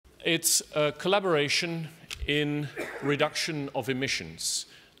It's a collaboration in reduction of emissions,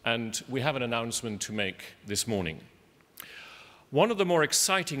 and we have an announcement to make this morning. One of the more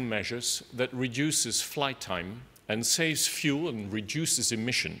exciting measures that reduces flight time and saves fuel and reduces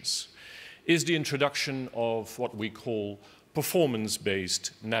emissions is the introduction of what we call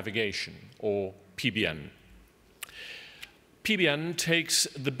performance-based navigation, or PBN. PBN takes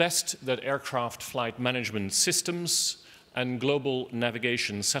the best that aircraft flight management systems and global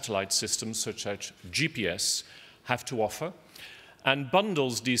navigation satellite systems such as GPS have to offer and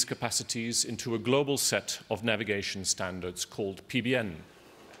bundles these capacities into a global set of navigation standards called PBN.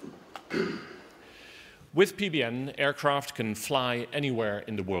 With PBN, aircraft can fly anywhere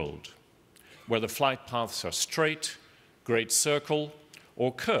in the world, whether flight paths are straight, great circle,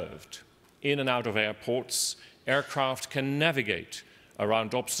 or curved. In and out of airports, aircraft can navigate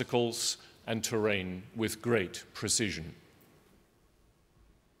around obstacles and terrain with great precision.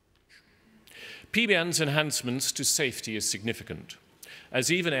 PBN's enhancements to safety is significant, as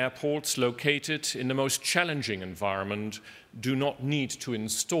even airports located in the most challenging environment do not need to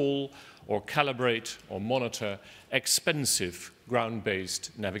install or calibrate or monitor expensive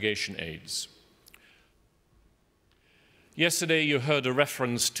ground-based navigation aids. Yesterday, you heard a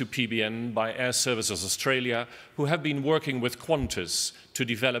reference to PBN by Air Services Australia, who have been working with Qantas to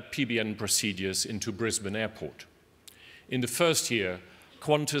develop PBN procedures into Brisbane Airport. In the first year,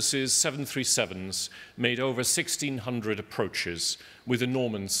 Qantas's 737s made over 1,600 approaches with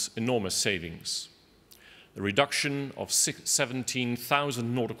enormous savings. The reduction of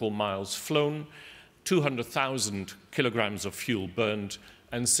 17,000 nautical miles flown, 200,000 kilograms of fuel burned,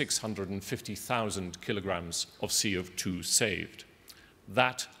 and 650,000 kilograms of CO2 saved.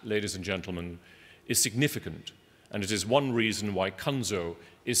 That, ladies and gentlemen, is significant, and it is one reason why CUNZO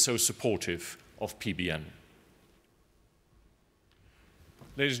is so supportive of PBN.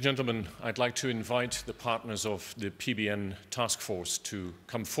 Ladies and gentlemen, I'd like to invite the partners of the PBN task force to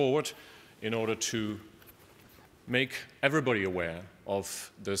come forward in order to make everybody aware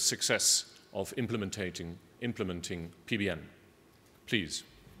of the success of implementing PBN. Please.